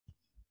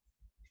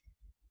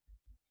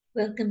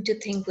Welcome to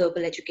Think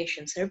Global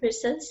Education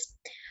Services.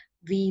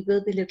 We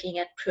will be looking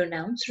at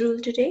pronouns rule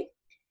today.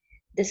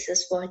 This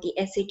is for the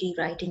SAT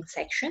writing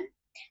section.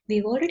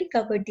 We've already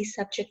covered the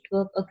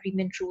subject-verb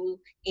agreement rule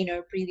in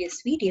our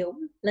previous video.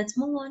 Let's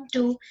move on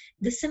to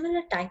the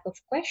similar type of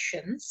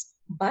questions,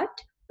 but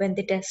when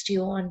they test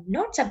you on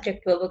not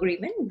subject-verb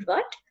agreement,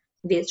 but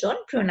based on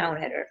pronoun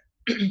error.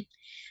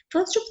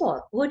 First of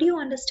all, what do you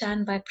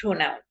understand by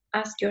pronoun?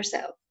 Ask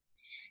yourself.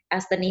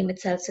 As the name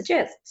itself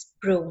suggests,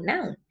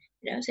 pronoun.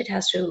 So it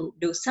has to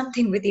do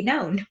something with the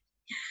noun.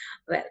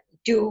 Well,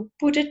 to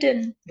put it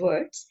in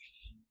words,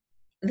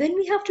 when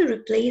we have to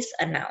replace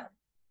a noun,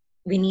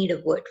 we need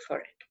a word for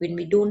it. When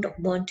we don't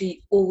want to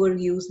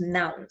overuse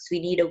nouns, we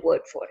need a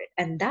word for it.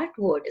 And that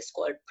word is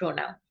called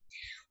pronoun.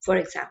 For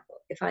example,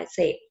 if I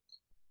say,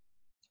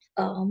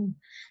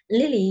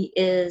 Lily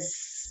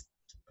is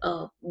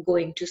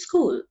going to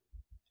school,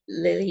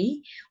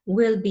 Lily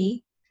will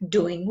be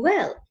doing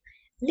well.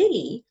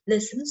 Lily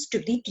listens to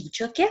the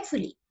teacher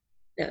carefully.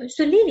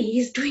 So Lily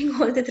is doing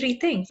all the three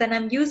things, and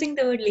I'm using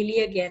the word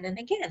Lily again and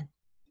again.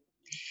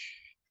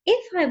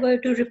 If I were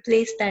to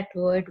replace that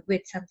word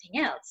with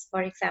something else,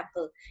 for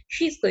example,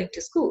 she's going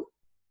to school,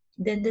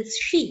 then this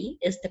she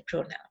is the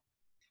pronoun.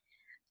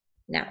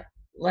 Now,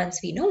 once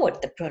we know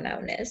what the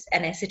pronoun is,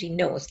 and SAT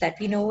knows that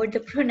we know what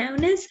the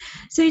pronoun is,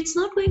 so it's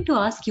not going to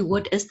ask you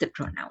what is the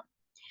pronoun.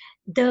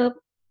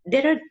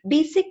 There are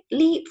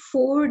basically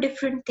 4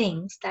 different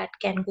things that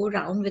can go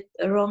wrong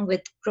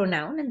with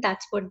pronoun, and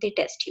that's what they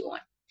test you on.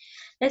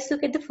 Let's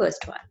look at the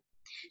first one.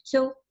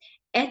 So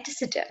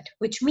antecedent,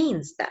 which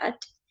means that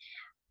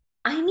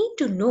I need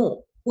to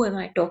know who am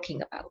I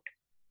talking about.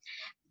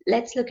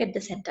 Let's look at the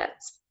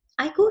sentence.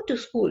 I go to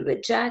school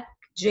with Jack,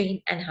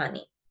 Jane, and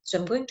Honey. So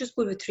I'm going to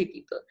school with 3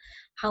 people.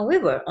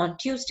 However, on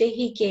Tuesday,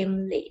 he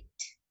came late.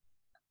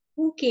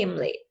 Who came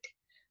late?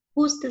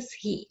 Who's this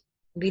he?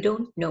 We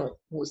don't know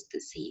who's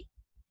this he.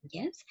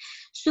 Yes.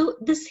 So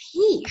this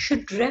he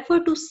should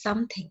refer to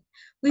something.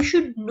 We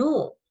should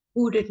know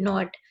who did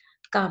not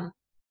come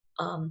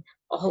or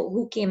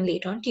who came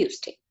late on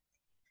Tuesday.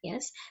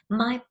 Yes,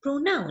 my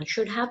pronoun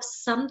should have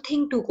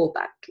something to go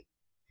back to.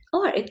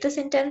 Or if the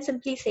sentence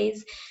simply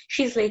says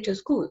she's late to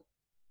school,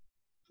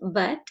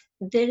 but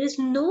there is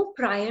no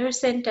prior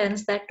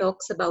sentence that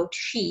talks about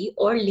she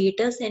or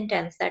later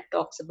sentence that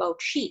talks about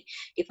she.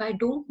 If I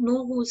don't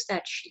know who's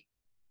that she,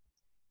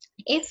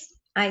 if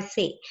I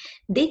say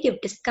they give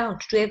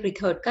discount to every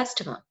 3rd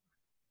customer,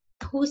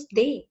 who's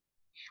they?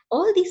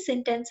 All these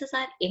sentences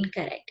are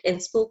incorrect. In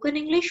spoken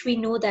English, we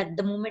know that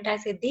the moment I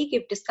say they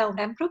give discount,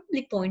 I'm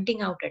probably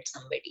pointing out at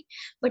somebody.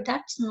 But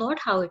that's not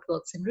how it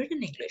works in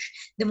written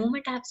English. The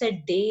moment I've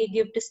said they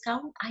give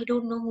discount, I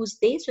don't know who's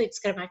they, so it's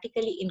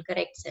grammatically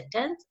incorrect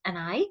sentence, and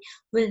I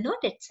will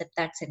not accept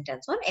that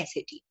sentence on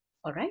SAT.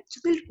 All right, so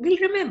we'll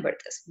remember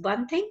this.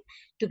 One thing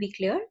to be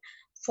clear,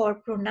 for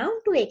pronoun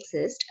to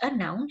exist, a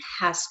noun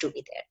has to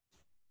be there.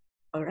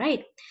 All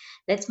right,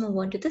 let's move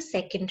on to the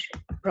second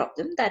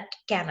problem that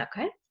can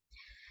occur.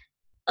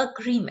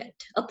 Agreement.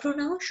 A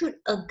pronoun should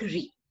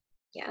agree,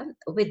 yeah,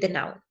 with the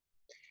noun.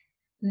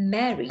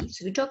 Mary.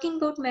 So we're talking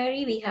about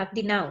Mary. We have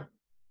the noun.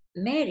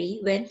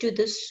 Mary went to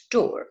the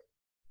store.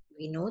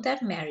 We know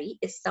that Mary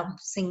is some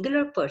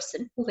singular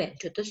person who went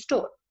to the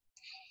store.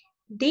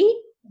 They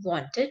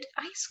wanted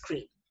ice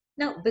cream.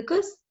 Now,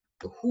 because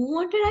who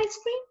wanted ice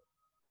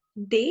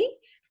cream? They.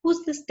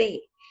 Who's this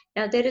they?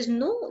 Now, there is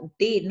no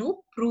they,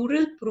 no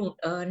plural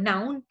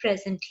noun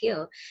present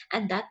here,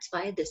 and that's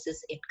why this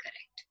is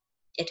incorrect.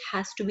 It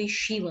has to be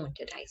she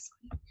wanted ice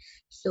cream.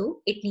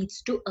 So it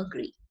needs to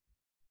agree.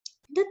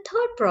 The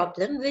third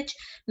problem, which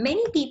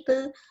many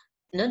people,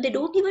 they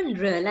don't even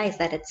realize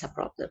that it's a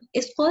problem,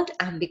 is called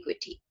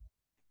ambiguity.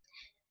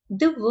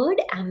 The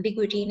word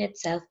ambiguity in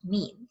itself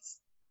means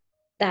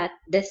that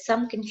there's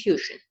some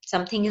confusion,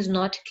 something is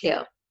not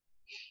clear.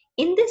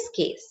 In this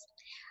case,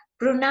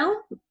 pronoun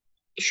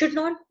should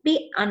not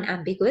be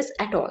unambiguous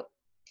at all.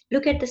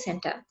 Look at the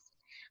sentence.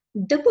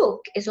 The book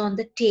is on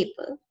the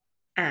table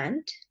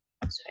and,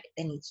 sorry,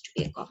 there needs to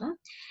be a comma,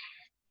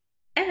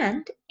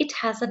 and it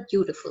has a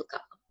beautiful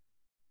cover.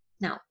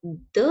 Now,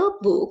 the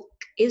book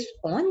is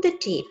on the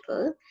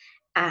table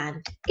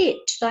and it,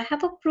 so I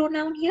have a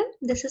pronoun here.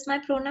 This is my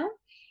pronoun.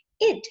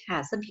 It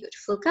has a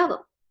beautiful cover.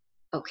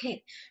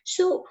 Okay,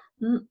 so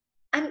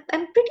I'm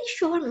pretty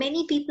sure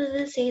many people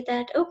will say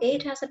that, okay,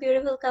 it has a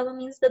beautiful cover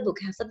means the book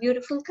has a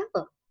beautiful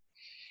cover.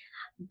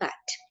 But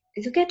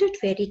look at it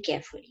very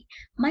carefully.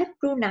 My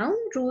pronoun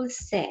rule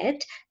said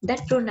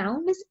that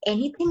pronoun is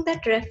anything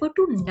that refers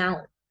to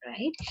noun,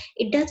 right?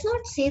 It does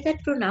not say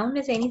that pronoun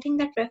is anything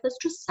that refers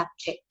to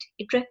subject.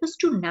 It refers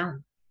to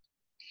noun.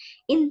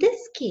 In this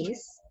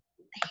case,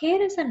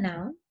 here is a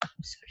noun.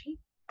 Sorry.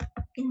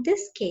 In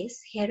this case,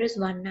 here is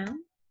one noun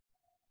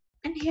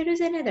and here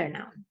is another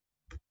noun.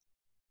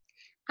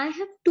 I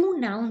have 2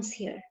 nouns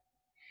here.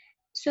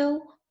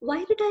 So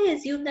why did I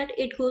assume that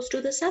it goes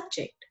to the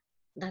subject?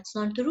 That's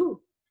not the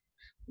rule.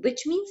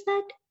 Which means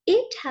that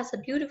it has a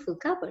beautiful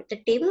cover.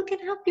 The table can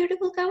have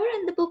beautiful cover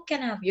and the book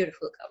can have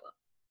beautiful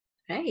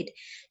cover, right?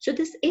 So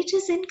this it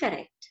is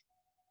incorrect.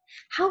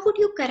 How would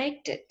you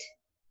correct it?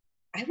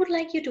 I would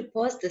like you to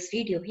pause this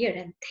video here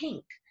and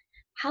think,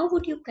 how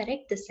would you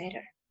correct this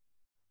error?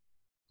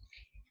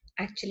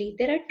 Actually,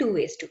 there are two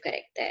ways to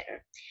correct the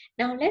error.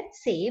 Now,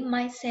 let's say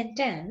my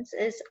sentence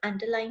is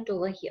underlined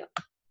over here.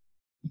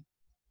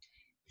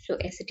 So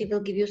SAT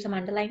will give you some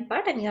underlined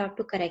part and you have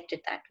to correct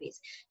it that way.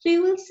 So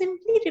you will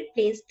simply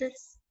replace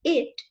this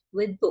it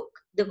with book.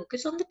 The book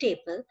is on the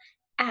table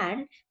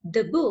and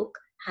the book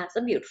has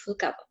a beautiful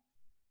cover.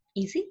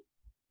 Easy?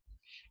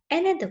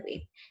 Another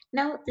way.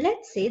 Now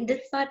let's say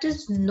this part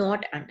is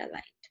not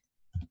underlined.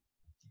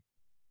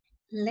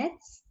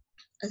 Let's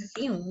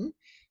assume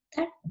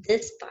that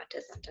this part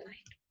is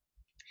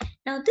underlined.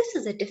 Now this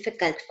is a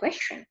difficult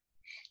question.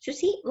 So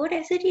see, what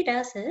SAT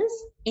does is,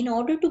 in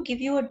order to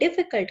give you a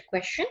difficult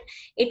question,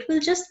 it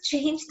will just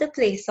change the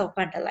place of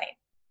underline.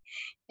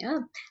 Yeah.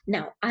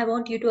 Now, I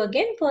want you to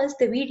again pause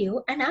the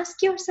video and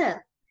ask yourself,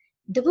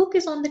 the book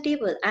is on the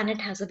table and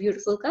it has a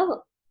beautiful cover.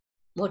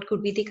 What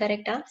could be the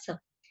correct answer?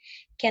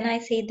 Can I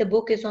say the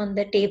book is on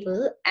the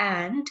table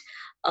and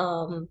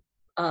um,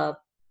 uh,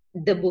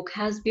 the book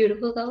has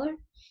beautiful cover?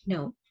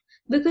 No,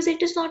 because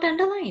it is not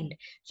underlined.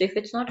 So if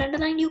it's not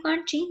underlined, you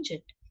can't change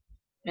it,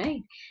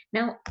 right?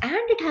 Now,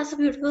 and it has a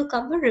beautiful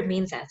cover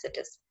remains as it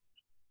is.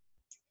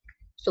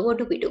 So what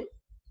do we do?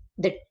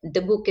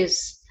 The book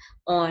is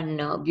on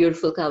a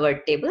beautiful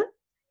covered table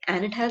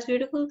and it has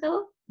beautiful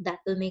cover. That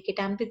will make it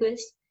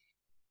ambiguous.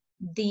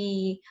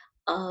 The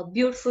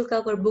beautiful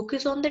cover book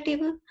is on the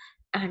table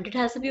and it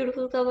has a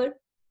beautiful cover.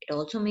 It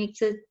also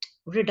makes it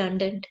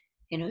redundant.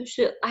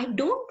 So I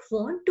don't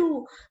want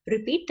to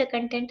repeat the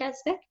content as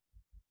well.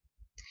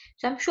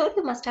 So I'm sure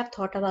you must have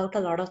thought about a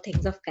lot of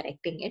things of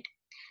correcting it.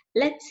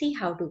 Let's see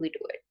how do we do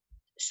it.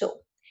 So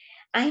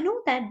I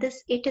know that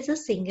this it is a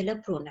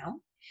singular pronoun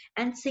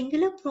and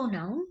singular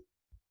pronoun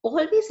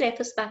always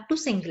refers back to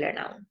singular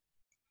noun.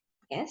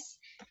 Yes,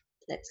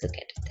 let's look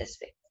at it this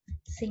way.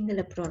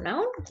 Singular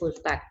pronoun goes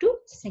back to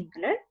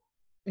singular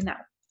noun.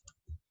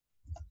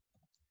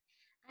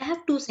 I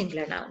have two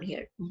singular noun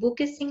here. Book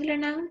is singular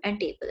noun and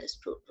table is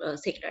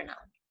singular noun.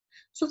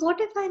 So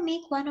what if I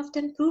make one of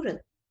them plural?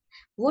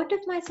 What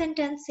if my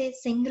sentence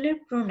says singular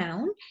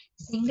pronoun,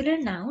 singular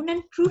noun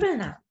and plural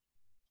noun?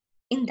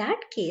 In that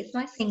case,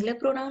 my singular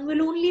pronoun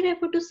will only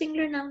refer to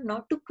singular noun,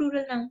 not to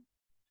plural noun.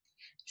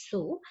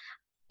 So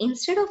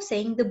instead of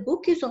saying the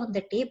book is on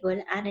the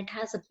table and it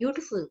has a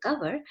beautiful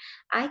cover,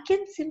 I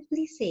can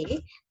simply say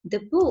the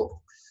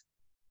books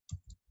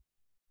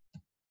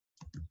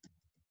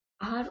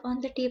are on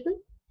the table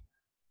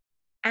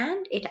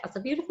and it has a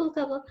beautiful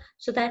cover.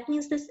 So that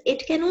means this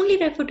it can only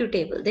refer to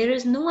table. There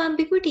is no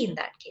ambiguity in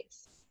that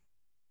case,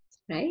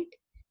 right?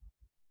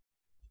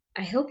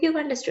 I hope you've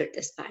understood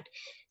this part.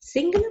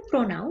 Singular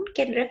pronoun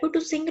can refer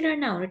to singular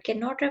noun. It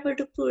cannot refer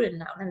to plural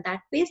noun, and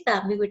that way the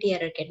ambiguity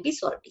error can be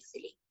solved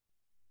easily.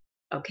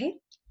 Okay,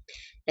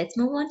 let's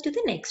move on to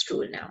the next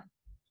rule now.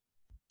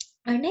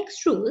 Our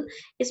next rule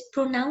is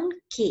pronoun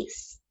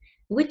case.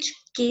 Which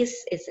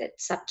case is it?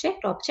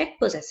 Subject, object,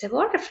 possessive,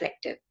 or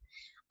reflective?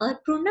 A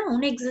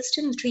pronoun exists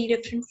in three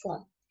different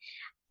forms.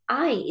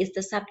 I is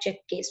the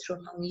subject case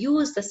pronoun. You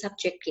is the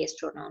subject case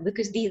pronoun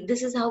because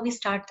this is how we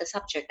start the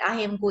subject.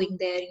 I am going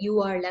there. You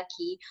are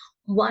lucky.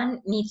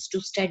 One needs to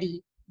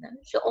study.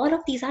 So all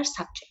of these are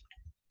subject.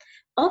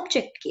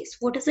 Object case.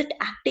 What is it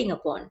acting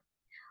upon?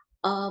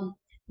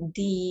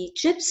 The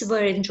chips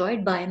were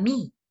enjoyed by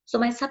me. So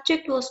my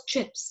subject was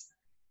chips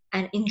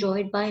and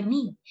enjoyed by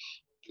me.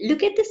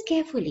 Look at this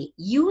carefully.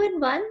 You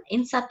and one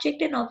in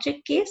subject and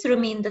object case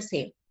remain the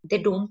same. They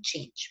don't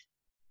change.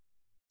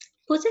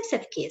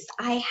 Possessive case,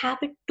 I have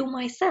it to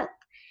myself,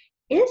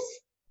 is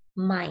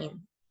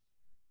mine.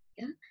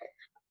 Yeah?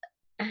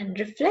 And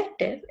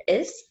reflective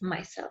is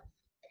myself.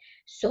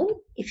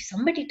 So if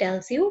somebody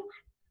tells you,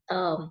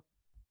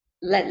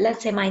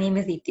 let's say my name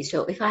is Deepthi.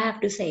 So if I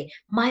have to say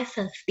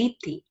myself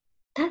Deepthi,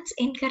 that's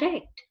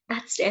incorrect.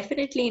 That's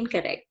definitely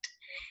incorrect.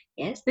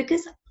 Yes,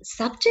 because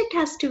subject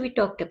has to be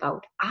talked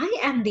about. I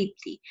am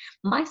Deepthi.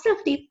 Myself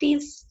Deepthi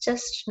is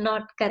just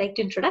not correct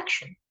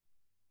introduction.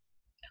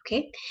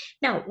 Okay.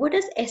 Now, what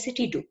does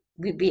SAT do?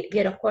 We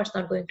are of course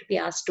not going to be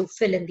asked to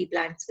fill in the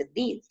blanks with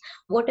these.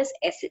 What does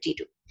SAT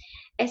do?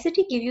 SAT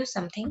would give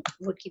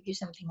you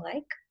something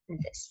like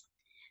this.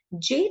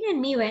 Jane and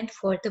me went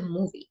for the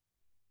movie.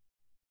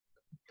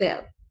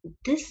 Well,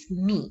 this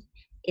me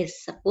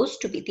is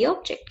supposed to be the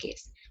object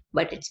case,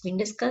 but it's been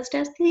discussed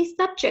as the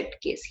subject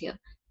case here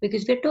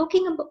because we're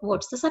talking about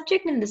what's the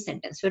subject in this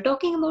sentence. We're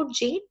talking about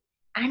Jane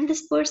and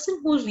this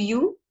person who's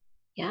you.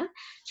 Yeah.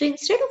 So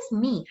instead of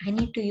me, I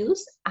need to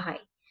use I.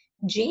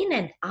 Jane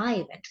and I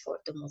went for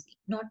the movie,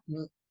 not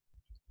me.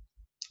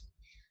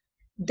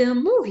 The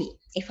movie,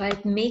 if I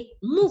make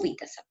movie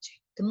the subject,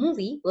 the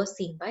movie was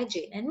seen by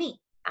Jane and me.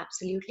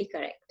 Absolutely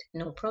correct.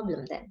 No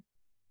problem then.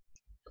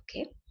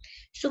 Okay.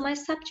 So my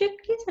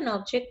subject case and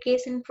object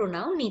case in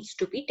pronoun needs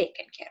to be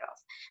taken care of.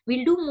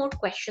 We'll do more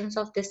questions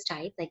of this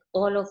type, like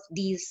all of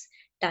these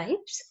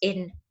types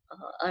in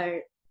our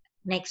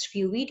next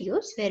few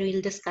videos where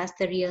we'll discuss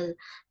the real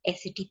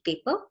SAT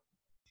paper.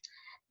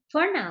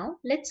 For now,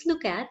 let's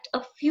look at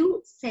a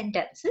few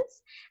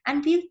sentences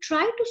and we'll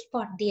try to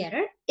spot the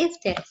error if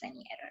there is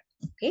any error.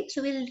 Okay,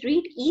 so we'll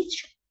read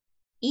each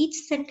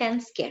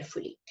sentence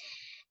carefully.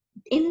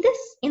 In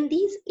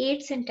these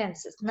 8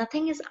 sentences,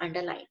 nothing is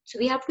underlined, so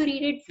we have to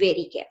read it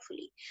very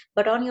carefully.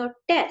 But on your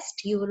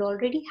test, you will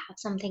already have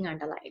something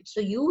underlined, so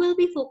you will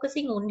be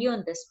focusing only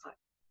on this part.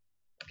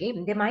 Okay,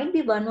 there might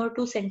be 1 or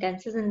 2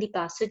 sentences in the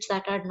passage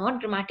that are not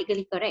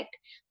grammatically correct,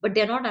 but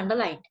they're not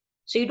underlined,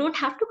 so you don't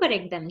have to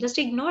correct them, just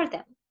ignore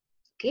them.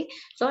 Okay,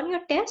 so on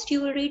your test,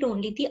 you will read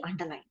only the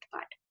underlined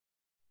part.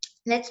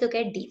 Let's look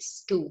at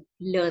these to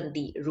learn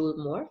the rule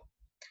more.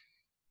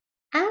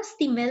 As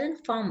the melon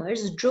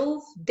farmers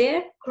drove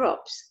their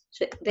crops,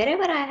 so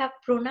wherever I have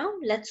pronoun,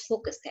 let's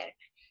focus there.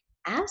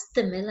 As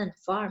the melon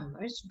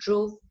farmers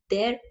drove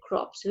their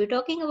crops, we're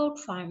talking about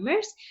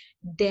farmers.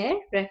 There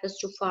refers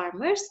to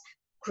farmers,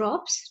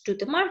 crops to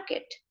the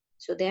market.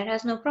 So there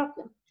has no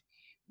problem.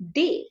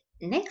 They,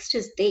 next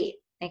is they,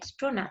 next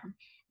pronoun.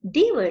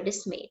 They were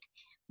dismayed.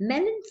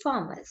 Melon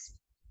farmers,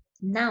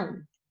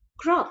 noun.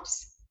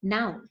 Crops,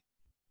 noun.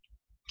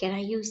 Can I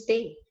use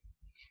they?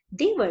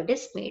 They were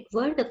dismayed.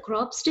 Were the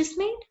crops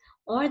dismayed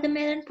or the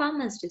melon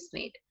farmers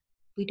dismayed?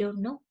 We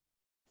don't know.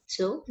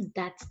 So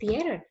that's the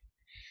error.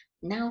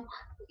 Now,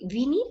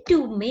 we need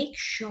to make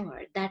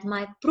sure that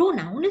my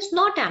pronoun is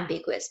not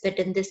ambiguous, but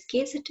in this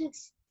case it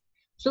is.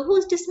 So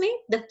who's dismayed?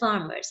 The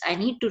farmers. I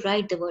need to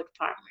write the word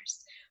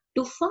farmers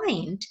to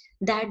find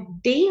that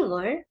they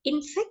were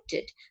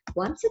infected.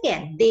 Once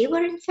again, they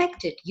were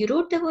infected. You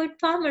wrote the word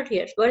farmer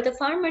here. Were the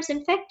farmers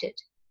infected?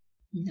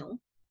 No,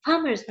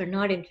 farmers were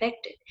not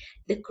infected.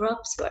 The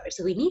crops were.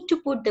 So we need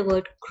to put the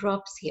word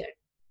crops here.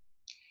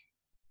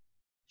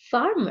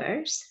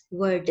 Farmers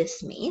were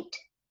dismayed.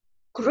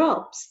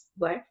 Crops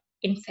were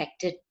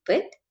infected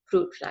with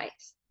fruit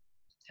flies.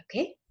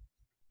 Okay,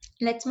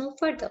 let's move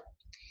further.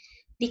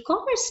 The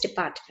Commerce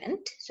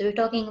Department, so we're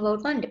talking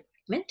about one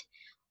department,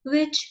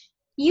 which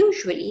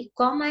usually,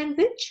 comma and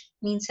which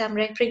means I'm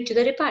referring to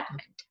the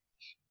department,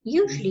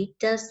 usually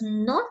does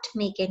not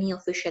make any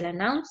official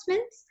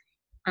announcements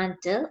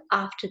until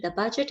after the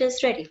budget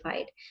is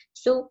ratified.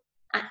 So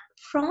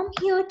from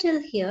here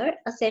till here,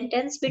 a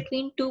sentence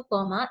between 2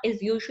 comma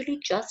is usually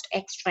just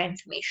extra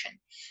information.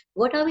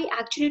 What are we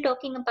actually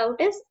talking about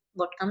is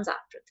what comes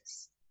after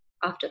this,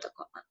 after the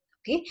comma.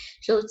 Okay,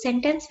 so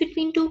sentence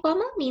between 2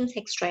 comma means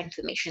extra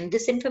information.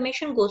 This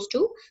information goes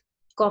to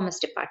Commerce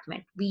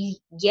Department. We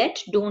yet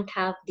don't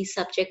have the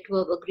subject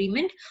verb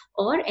agreement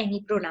or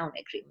any pronoun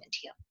agreement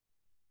here.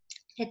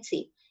 Let's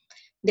see.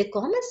 The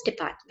Commerce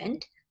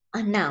Department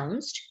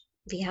announced,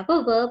 we have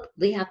a verb,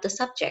 we have the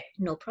subject,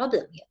 no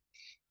problem here,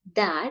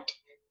 that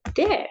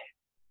their,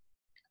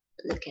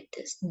 look at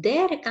this,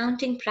 their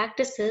accounting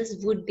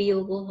practices would be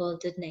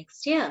overhauled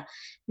next year.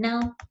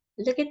 Now,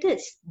 look at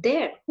this,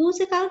 their, whose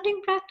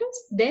accounting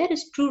practice? There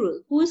is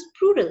plural. Who is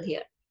plural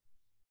here?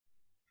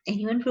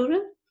 Anyone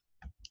plural?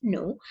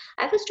 No,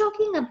 I was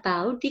talking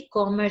about the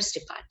Commerce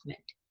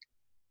Department.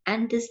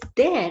 And this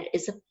there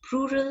is a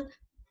plural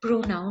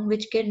pronoun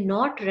which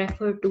cannot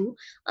refer to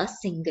a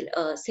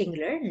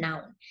singular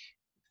noun.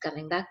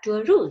 Coming back to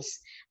our rules,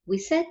 we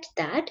said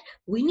that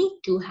we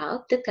need to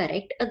have the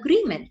correct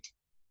agreement.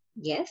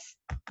 Yes,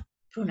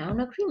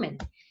 pronoun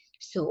agreement.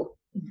 So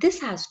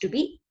this has to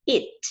be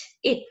the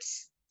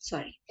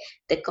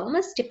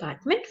Commerce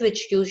Department,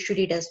 which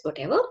usually does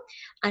whatever,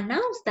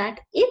 announced that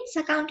its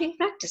accounting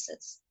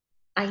practices,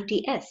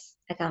 ITS,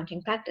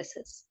 accounting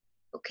practices.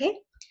 Okay,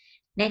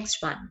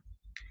 next one.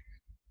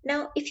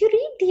 Now, if you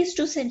read these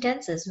 2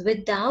 sentences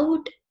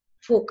without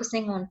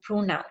focusing on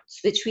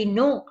pronouns, which we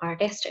know are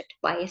tested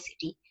by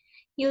SAT,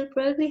 you'll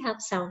probably have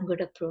sound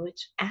good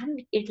approach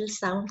and it'll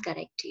sound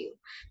correct to you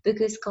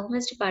because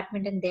Commerce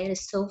Department and there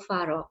is so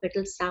far off,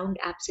 it'll sound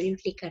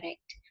absolutely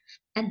correct.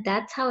 And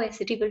that's how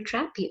SAT will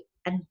trap you.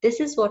 And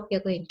this is what we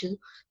are going to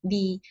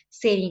be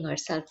saving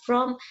ourselves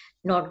from,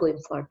 not going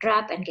for a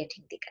trap and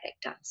getting the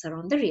correct answer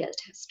on the real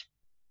test.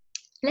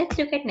 Let's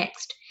look at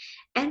next.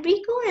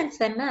 Enrico and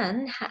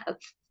Simon have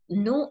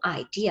no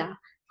idea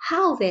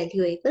how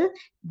valuable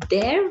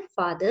their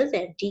father's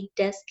antique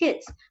desk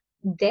is.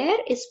 There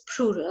is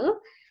plural.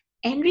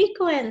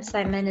 Enrico and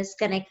Simon is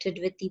connected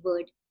with the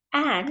word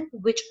and,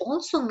 which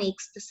also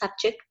makes the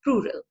subject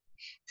plural.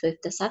 So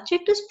if the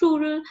subject is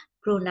plural,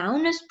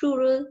 pronoun is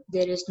plural,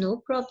 there is no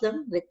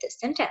problem with this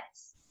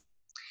sentence.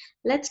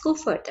 Let's go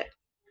further.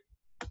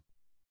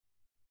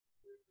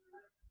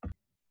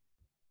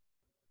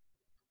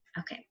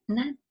 Okay,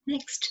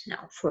 next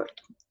now fourth.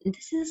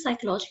 This is a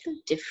psychological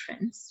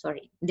difference,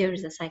 there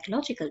is a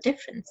psychological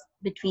difference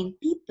between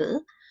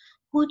people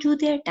who do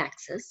their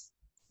taxes,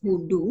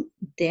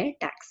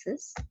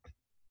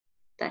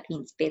 that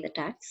means pay the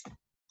tax,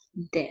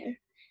 their,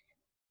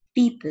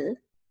 people,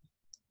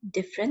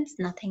 difference,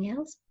 nothing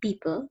else,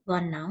 people,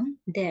 one noun,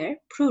 their,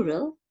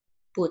 plural,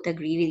 both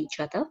agree with each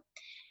other.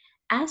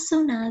 As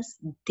soon as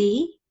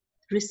they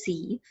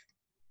receive,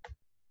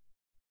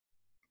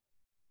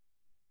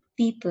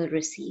 people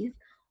receive,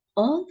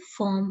 all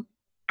form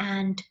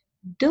and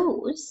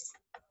those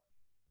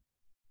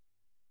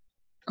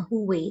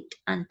who wait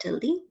until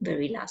the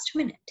very last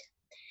minute.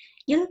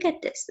 You look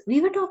at this.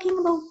 We were talking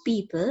about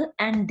people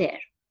and their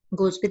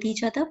goes with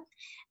each other.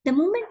 The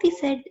moment we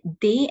said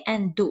they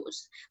and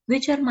those,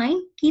 which our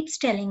mind keeps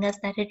telling us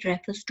that it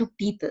refers to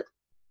people.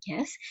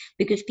 Yes,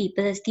 because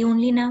people is the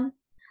only noun.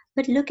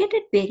 But look at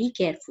it very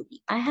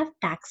carefully. I have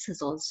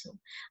taxes also.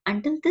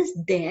 Until this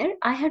there,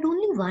 I had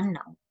only one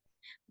noun.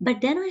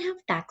 But then I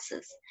have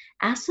taxes.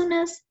 As soon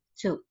as,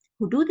 so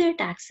who do their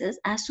taxes?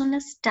 As soon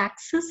as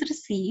taxes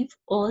receive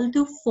all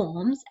the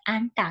forms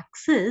and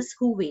taxes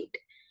who wait.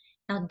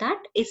 Now that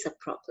is a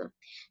problem.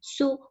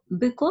 So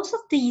because of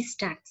these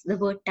the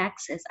word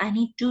taxes, I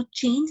need to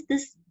change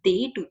this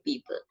they to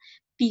people.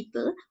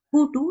 People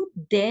who do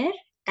their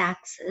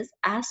taxes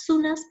as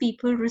soon as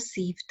people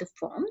receive the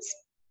forms.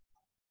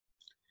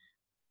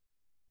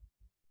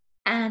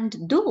 And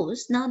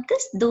those, now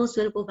those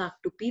will go back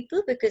to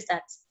people because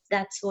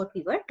that's what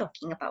we were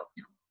talking about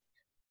now.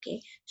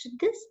 Okay, so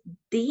this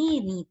they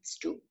needs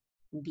to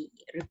be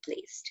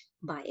replaced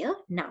by a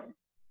noun.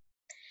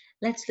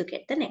 Let's look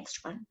at the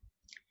next one.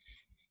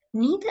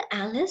 Neither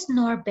Alice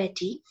nor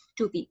Betty,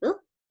 two people.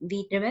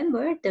 We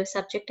remember the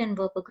subject and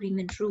verb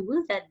agreement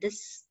rule that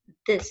this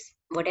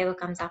whatever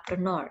comes after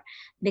nor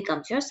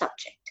becomes your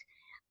subject.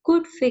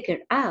 Could figure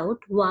out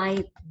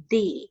why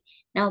they.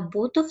 Now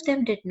both of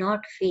them did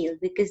not fail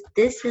because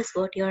this is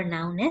what your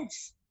noun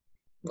is.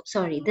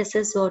 Sorry, this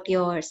is what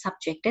your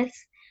subject is.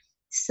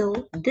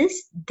 So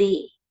this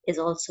they is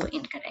also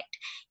incorrect.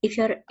 If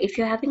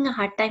you're having a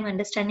hard time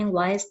understanding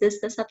why is this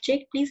the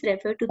subject, please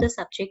refer to the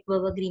subject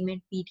verb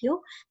agreement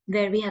video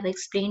where we have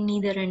explained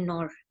neither and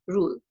nor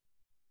rule.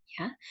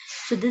 Yeah.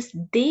 So this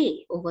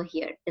they over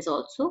here is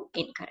also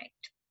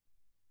incorrect.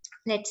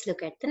 Let's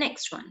look at the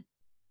next one.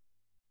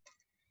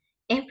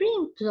 Every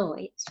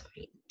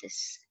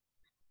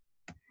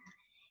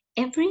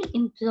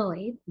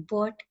employee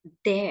bought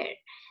their,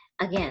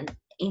 again,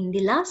 in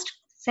the last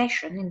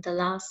session, in the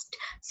last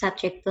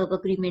subject verb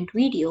agreement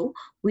video,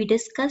 we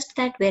discussed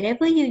that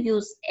wherever you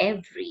use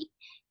every,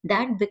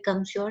 that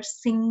becomes your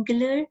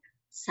singular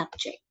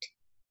subject.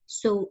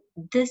 So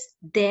this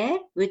there,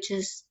 which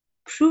is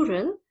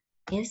plural,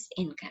 is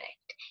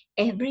incorrect.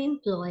 Every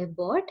employee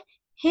bought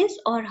his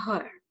or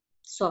her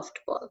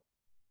softball.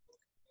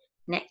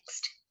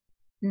 Next,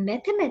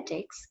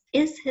 mathematics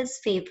is his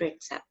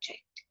favorite subject.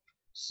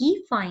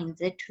 He finds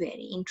it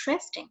very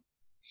interesting.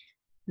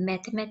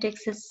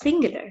 Mathematics is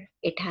singular.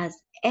 It has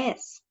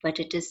S, but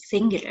it is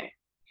singular.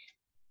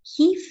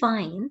 He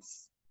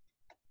finds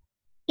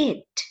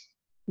it.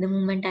 The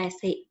moment I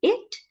say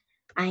it,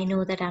 I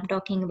know that I'm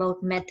talking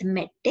about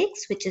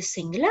mathematics, which is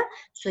singular,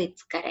 so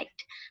it's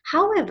correct.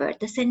 However,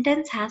 the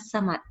sentence has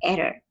some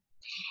error.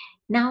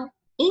 Now,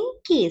 in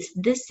case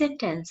this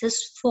sentence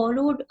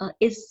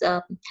is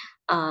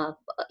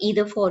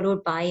either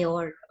followed by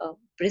or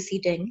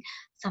preceding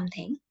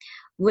something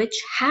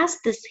which has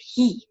this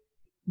he,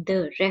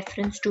 the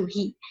reference to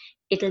he,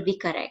 it will be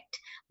correct.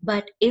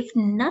 But if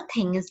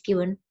nothing is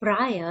given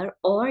prior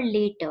or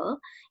later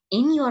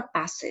in your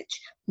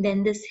passage,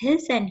 then this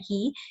his and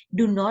he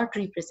do not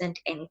represent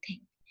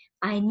anything.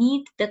 I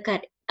need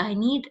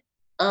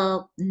a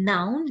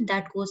noun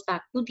that goes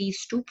back to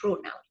these two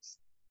pronouns.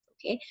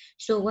 Okay,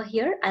 so over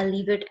here I'll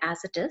leave it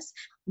as it is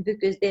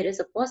because there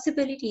is a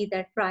possibility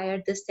that prior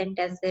this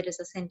sentence there is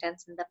a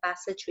sentence in the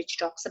passage which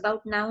talks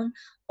about noun,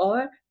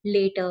 or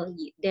later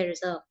there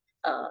is a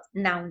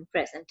noun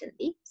present in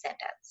the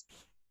sentence.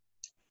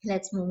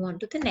 Let's move on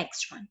to the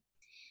next one.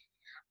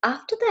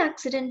 After the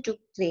accident took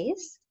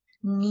place,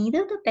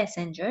 neither the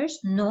passengers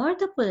nor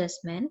the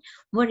policemen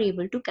were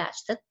able to catch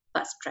the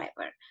bus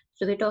driver.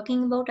 So we're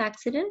talking about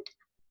accident.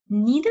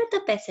 Neither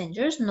the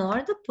passengers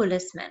nor the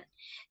policemen.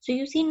 So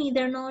you see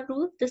neither nor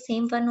rule, the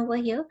same one over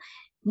here.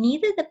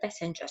 Neither the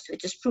passengers,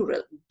 which is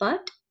plural,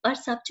 but our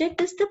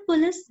subject is the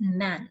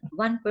policeman,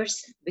 one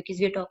person, because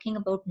we're talking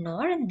about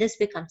nor and this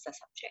becomes the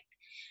subject.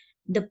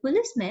 The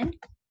policemen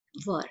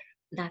were.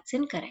 That's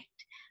incorrect.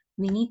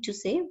 We need to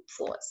say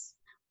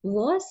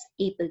was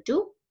able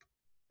to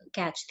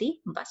catch the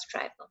bus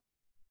driver.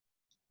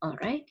 All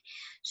right.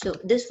 So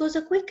this was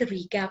a quick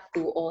recap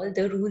to all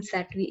the rules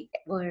that we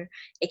were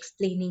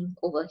explaining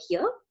over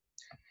here.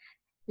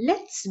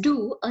 Let's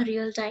do a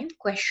real-time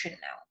question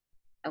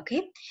now.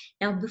 Okay.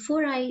 Now,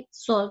 before I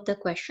solve the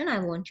question, I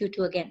want you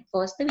to again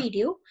pause the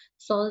video,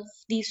 solve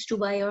these two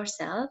by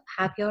yourself,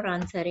 have your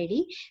answer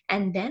ready,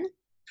 and then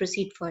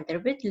proceed further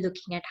with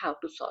looking at how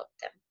to solve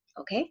them.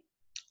 Okay.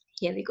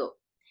 Here we go.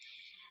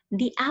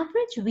 The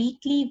average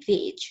weekly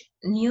wage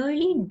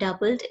nearly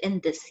doubled in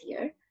this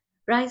year,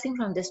 rising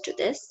from this to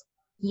this,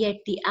 yet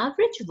the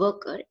average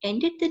worker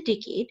ended the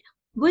decade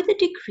with a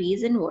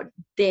decrease in what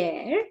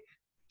their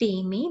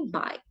pay may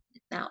buy.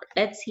 Now,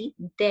 let's see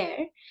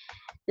there.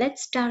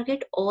 Let's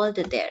target all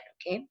the there,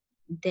 okay?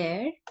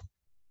 There,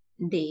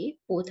 they,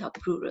 both are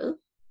plural.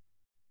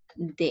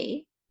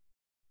 They,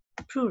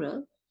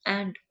 plural,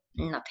 and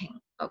nothing,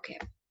 okay?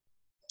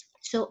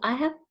 So I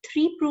have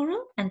three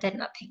plural and then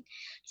nothing.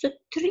 So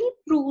three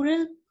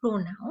plural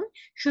pronoun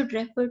should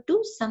refer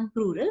to some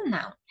plural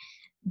noun.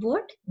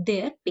 what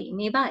their pay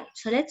may buy.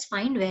 So let's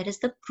find where is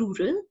the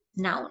plural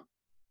noun.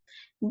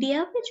 The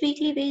average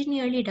weekly wage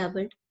nearly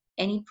doubled.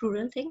 Any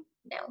plural thing?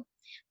 No.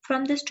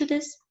 From this to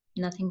this,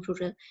 nothing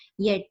plural.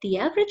 Yet the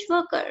average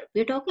worker,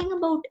 we're talking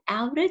about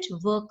average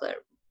worker.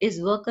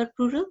 Is worker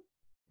plural?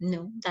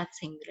 No, that's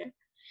singular.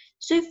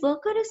 So if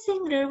worker is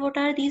singular, what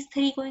are these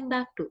three going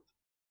back to?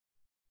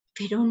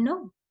 We don't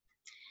know.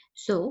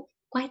 So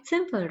quite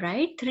simple,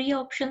 right? Three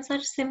options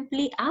are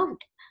simply out.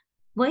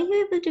 Were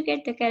you able to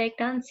get the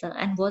correct answer?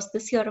 And was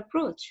this your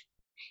approach?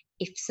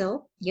 If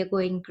so, you're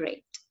going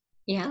great.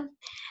 Yeah.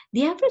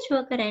 The average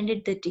worker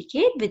ended the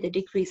decade with a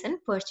decrease in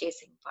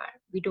purchasing power.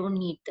 We don't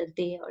need the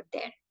they or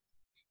their.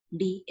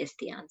 D is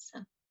the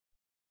answer.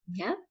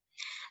 Yeah.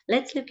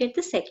 Let's look at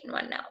the second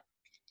one now.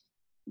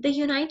 The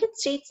United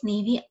States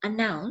Navy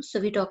announced, so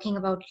we're talking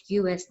about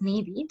US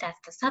Navy, that's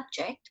the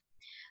subject.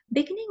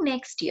 Beginning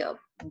next year,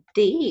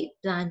 they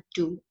plan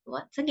to,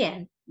 once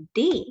again,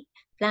 they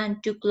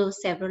plan to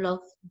close several of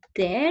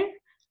their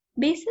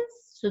bases.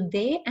 So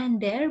they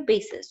and their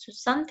bases. So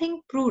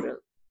something plural.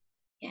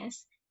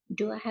 Yes.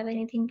 Do I have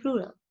anything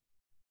plural?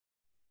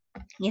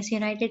 Yes,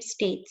 United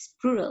States,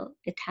 plural.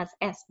 It has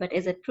S, but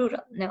is it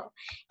plural? No.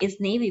 Is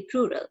Navy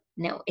plural?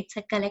 No. It's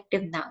a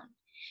collective noun.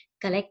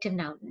 Collective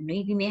noun.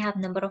 Navy may have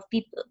number of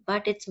people,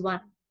 but it's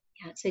one.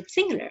 Yeah, so it's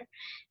singular.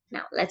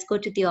 Now let's go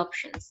to the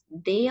options.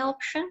 They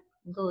option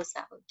goes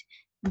out.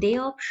 They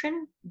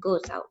option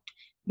goes out.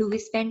 Do we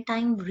spend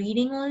time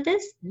reading all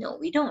this? No,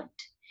 we don't.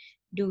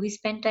 Do we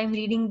spend time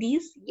reading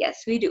these?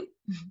 Yes, we do.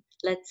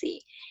 Let's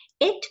see.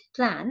 It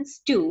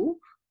plans to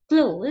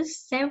close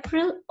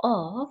several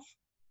of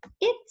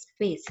its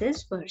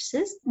bases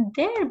versus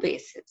their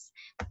bases.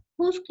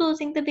 Who's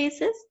closing the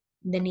bases?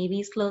 The Navy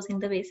is closing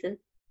the bases.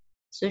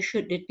 So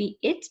should it be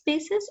its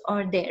bases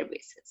or their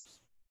bases?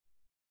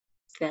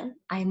 Well,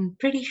 I'm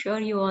pretty sure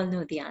you all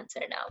know the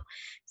answer now.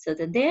 So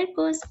the there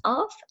goes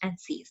off and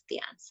C is the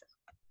answer.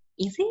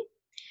 Easy?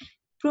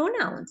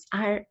 Pronouns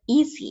are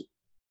easy.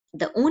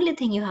 The only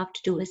thing you have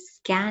to do is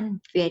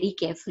scan very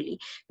carefully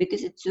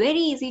because it's very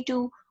easy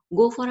to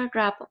go for a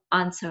trap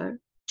answer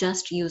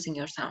just using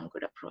your sound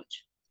good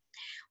approach.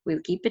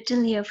 We'll keep it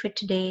till here for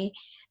today.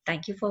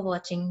 Thank you for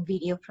watching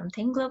video from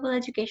Think Global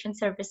Education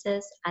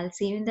Services. I'll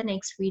see you in the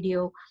next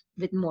video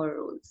with more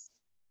rules.